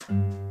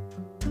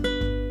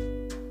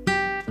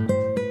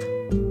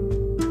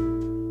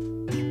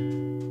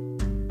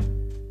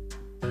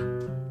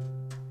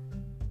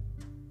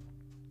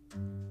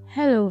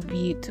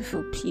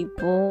beautiful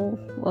people.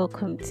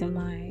 Welcome to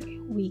my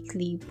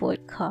weekly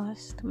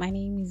podcast. My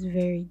name is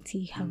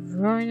Verity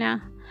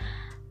Havrona,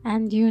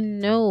 and you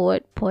know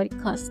what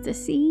podcast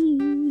this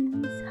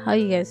is. How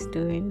you guys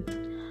doing?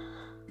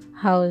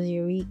 How's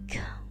your week?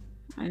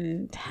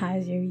 And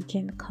how's your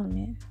weekend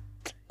coming?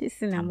 This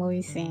thing I'm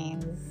always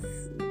saying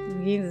is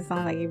beginning to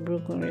sound like a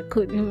broken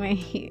record in my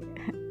head.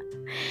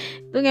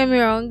 Don't get me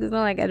wrong, it's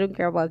not like I don't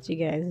care about you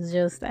guys. It's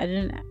just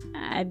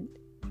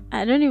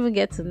I don't even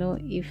get to know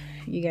if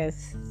you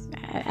guys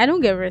I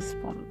don't get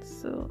response.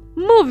 So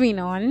moving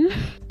on.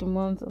 The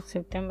month of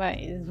September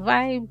is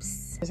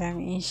vibes.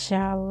 And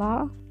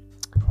inshallah.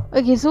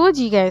 Okay, so what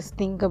do you guys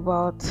think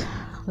about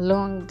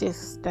long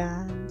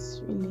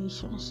distance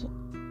relationship?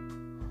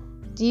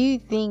 Do you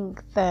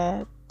think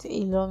that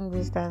a long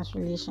distance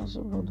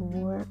relationship would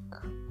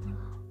work?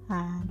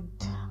 And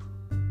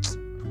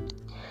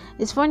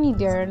it's funny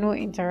there are no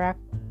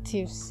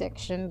interactive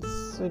sections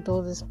with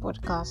all this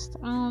podcast,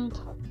 and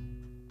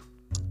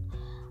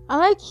I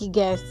like you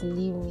guys to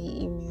leave me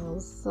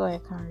emails so I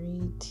can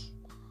read.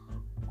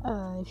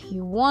 If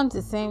you want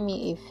to send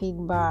me a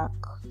feedback,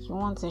 you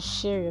want to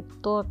share your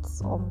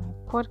thoughts on my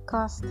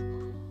podcast,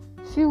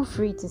 feel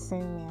free to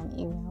send me an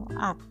email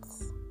at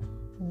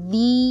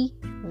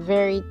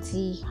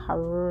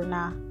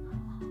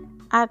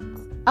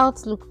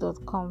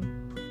theverityharuna@outlook.com,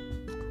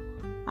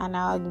 and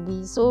I'll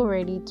be so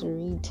ready to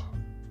read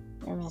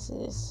your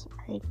messages.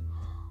 Right?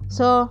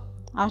 So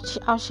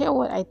I'll share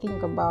what I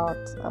think about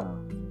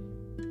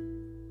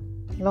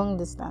long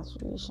distance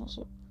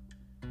relationship,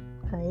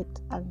 right?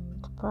 And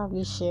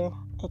probably share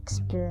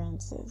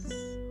experiences.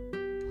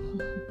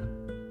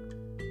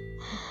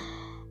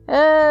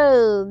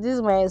 Oh, this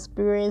is my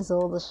experience.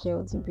 All the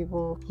share to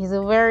people. It's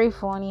a very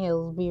funny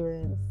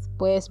experience,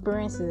 but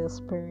experience is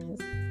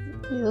experience.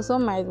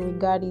 Some might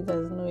regard it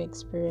as no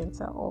experience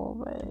at all,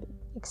 but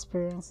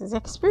experience is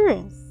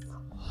experience.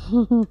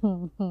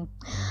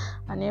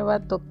 I never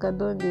talk, I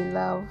don't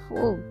laugh.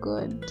 Oh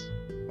God.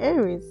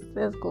 Anyways,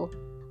 let's go.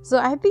 So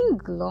I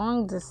think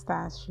long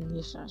distance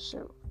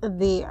relationship,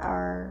 they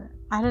are,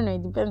 I don't know,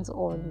 it depends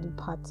on the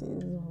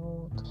parties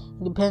involved.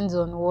 It depends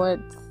on what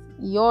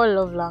your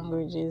love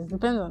language is. It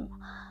depends on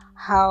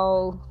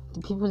how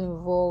the people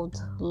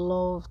involved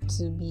love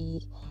to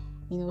be,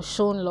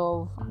 shown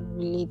love and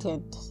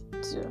related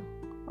to,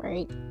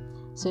 right?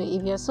 So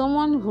if you're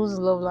someone whose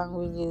love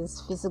language is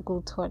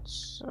physical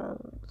touch,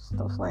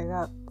 stuff like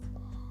that,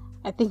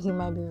 I think it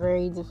might be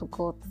very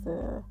difficult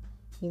to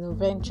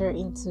venture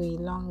into a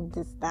long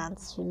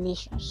distance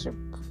relationship,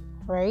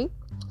 right?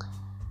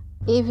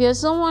 If you're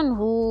someone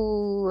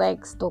who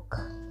likes talk,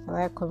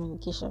 like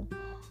communication,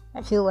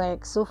 I feel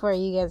like so far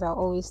you guys are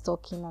always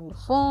talking on the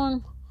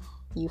phone,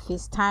 you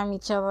FaceTime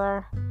each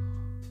other,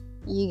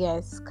 you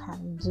guys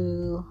can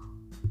do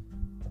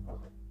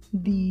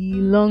the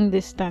long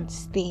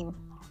distance thing,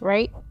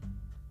 right?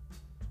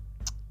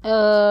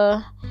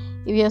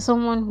 If you're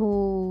someone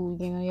who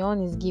your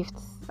own is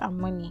gifts and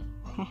money,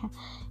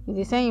 if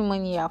they send you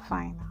money, you're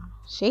fine.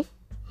 She?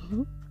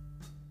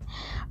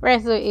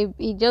 Right, so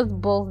it just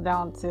boils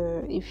down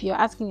to, if you're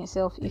asking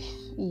yourself if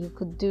you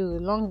could do a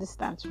long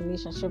distance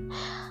relationship,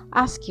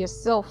 ask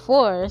yourself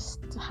first,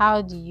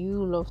 how do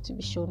you love to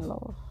be shown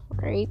love,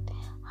 right?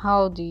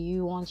 How do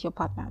you want your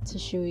partner to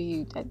show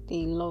you that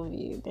they love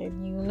you?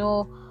 Then you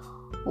know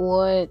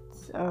what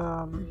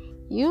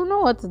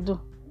to do.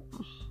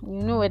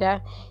 You know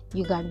whether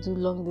you can do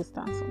long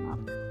distance or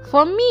not.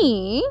 For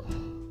me,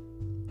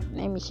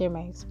 let me share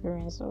my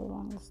experience of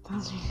long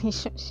distance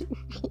relationship.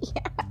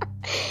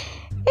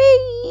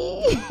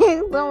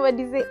 Hey,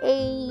 somebody say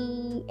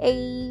hey.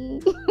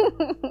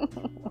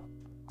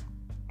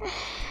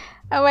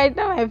 And by the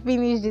time I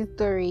finish this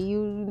story,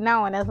 you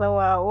now understand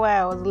why I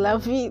was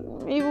laughing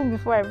even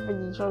before I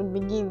finished from the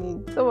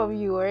beginning. Some of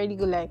you already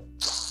go like,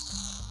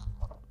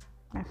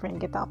 my friend,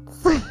 get out.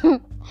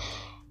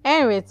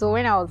 Anyway, so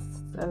when I was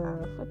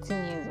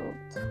 14 years old,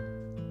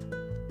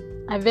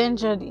 I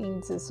ventured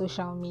into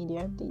social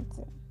media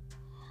dating.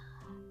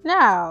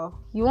 Now,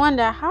 you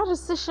wonder, how does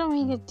social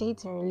media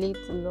dating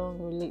relate to long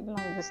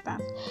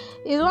distance?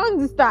 It's long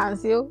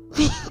distance,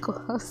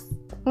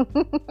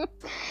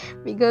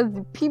 because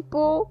the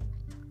people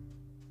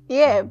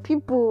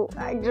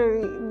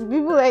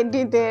I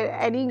dated,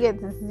 I didn't get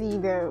to see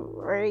them,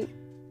 right?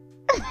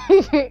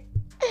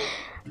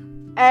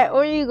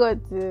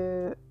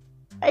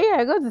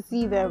 I got to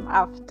see them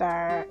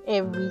after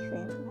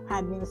everything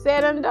had been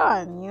said and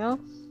done,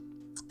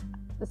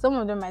 Some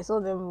of them I saw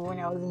them when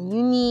I was in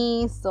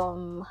uni,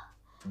 some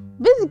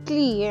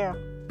basically, yeah.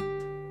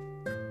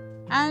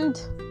 And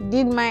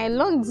did my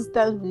long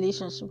distance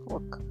relationship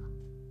work?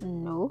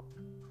 No.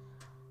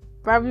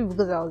 Probably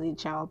because I was a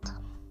child.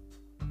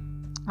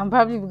 And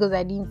probably because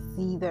I didn't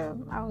see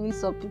them. I only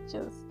saw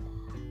pictures.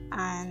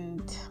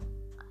 And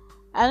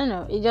I don't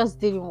know, it just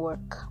didn't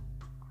work.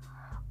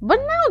 But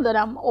now that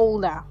I'm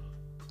older,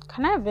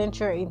 can I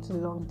venture into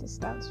long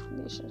distance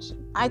relationship?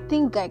 I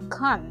think I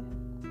can.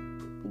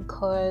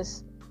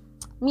 Because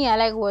me, I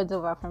like words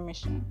of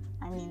affirmation.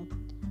 I mean,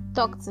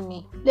 Talk to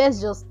me.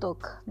 Let's just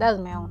talk. That's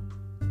my own.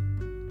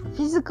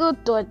 Physical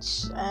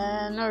touch,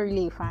 not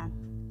really a fan.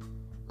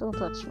 Don't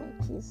touch me,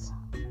 please.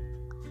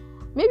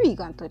 Maybe you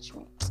can touch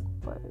me,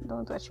 but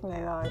don't touch me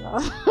like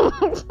that.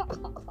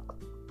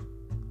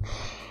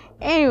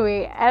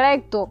 Anyway, I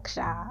like talk,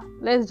 Sha.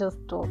 Let's just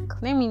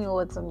talk. Let me know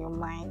what's on your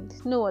mind.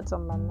 Know what's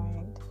on my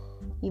mind.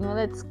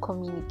 Let's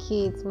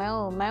communicate. My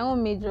own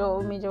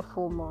major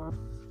form of,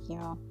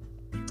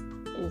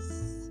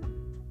 is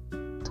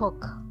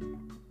talk.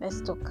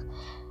 Let's talk.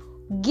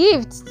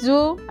 Gifts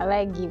too. I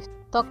like gifts.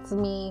 Talk to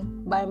me.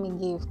 Buy me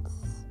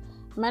gifts.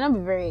 It might not be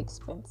very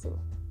expensive.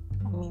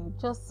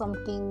 Just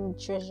something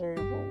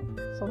treasurable.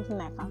 Something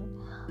I can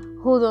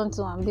hold on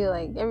to and be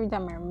like, every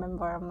time I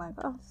remember, I'm like,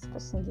 oh, this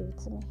person gave it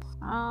to me.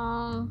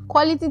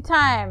 Quality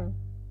time.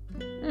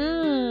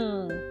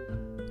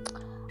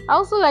 I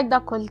also like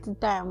that quality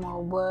time,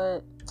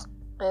 but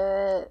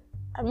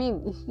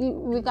if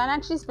we can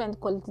actually spend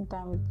quality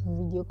time with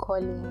video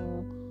calling,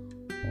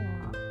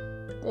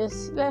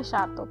 let's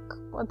talk.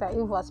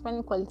 If we're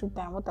spending quality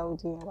time, what are we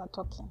doing? We're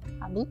talking.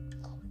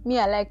 Me,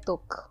 I like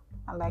talk.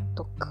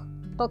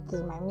 Talk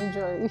is my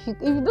major. If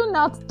you don't know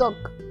how to talk,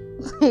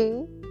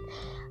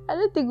 I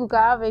don't think we can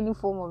have any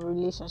form of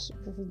relationship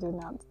if you don't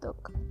know how to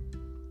talk.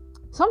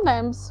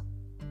 Sometimes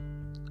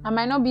I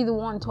might not be the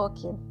one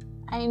talking.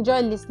 I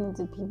enjoy listening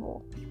to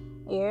people.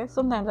 Yeah.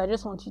 Sometimes I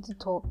just want you to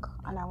talk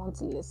and I want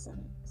to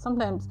listen.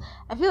 Sometimes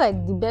I feel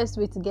like the best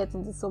way to get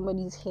into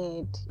somebody's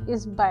head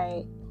is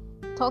by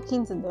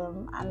talking to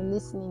them and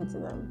listening to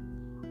them.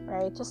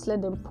 Right? Just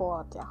let them pour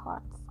out their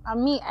hearts.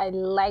 And me, I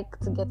like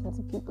to get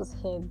into people's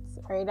heads.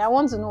 Right? I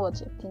want to know what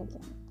you're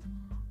thinking.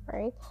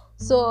 Right?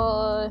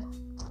 So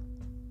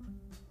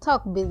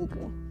talk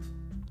basically.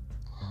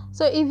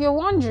 So if you're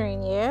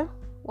wondering,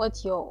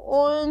 what your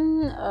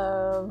own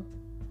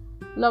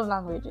love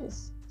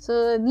languages.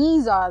 So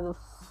these are the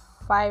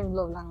 5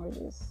 love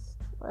languages.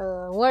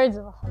 Words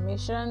of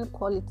affirmation,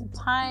 quality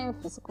time,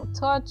 physical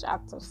touch,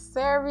 acts of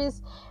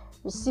service,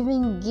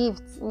 receiving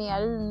gifts. Me, I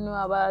don't know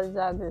about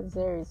that.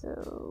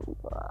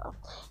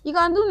 You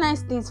can do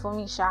nice things for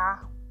me, Sha.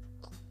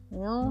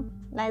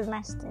 Nice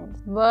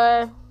things.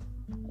 But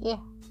yeah,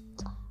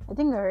 I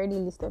think I already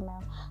listed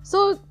mine.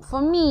 So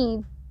for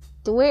me,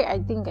 the way I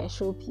think I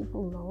show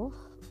people love.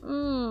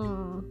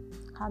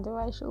 How do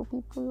I show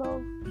people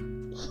love?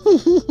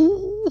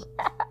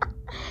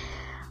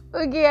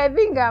 Okay, I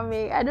think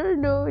I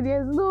don't know.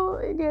 There's no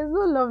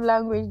love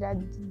language that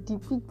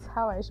depicts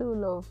how I show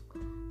love.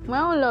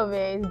 My own love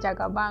is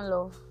Jagaban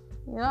love.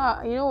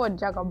 You know what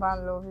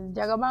Jagaban love is?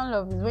 Jagaban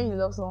love is when you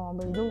love someone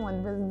but you don't want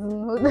the person to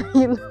know that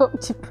you love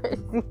the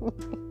person.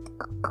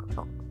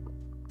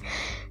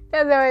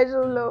 That's how I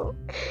show love.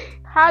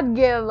 Hard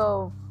girl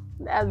love.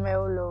 That's my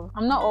own love.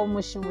 I'm not all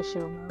mushy with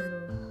my own love.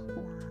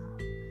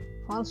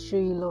 If I want to show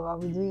you love, I'll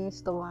be doing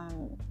stuff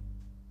and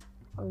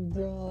I'll be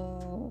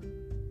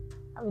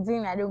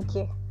doing I don't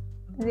care.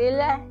 They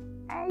lie,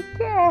 I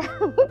care.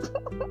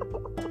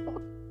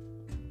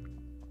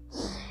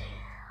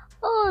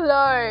 Oh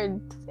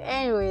Lord.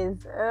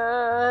 Anyways,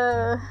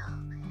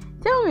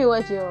 tell me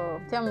what your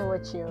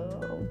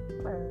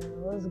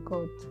what's it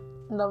called,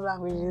 love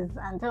languages,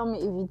 and tell me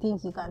if you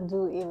think you can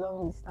do a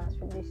long distance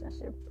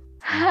relationship.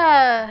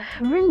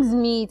 Brings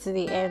me to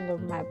the end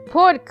of my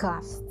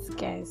podcast,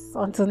 guys.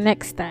 Until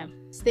next time,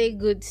 stay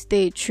good,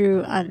 stay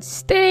true, and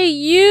stay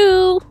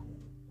you.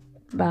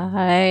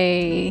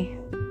 Bye.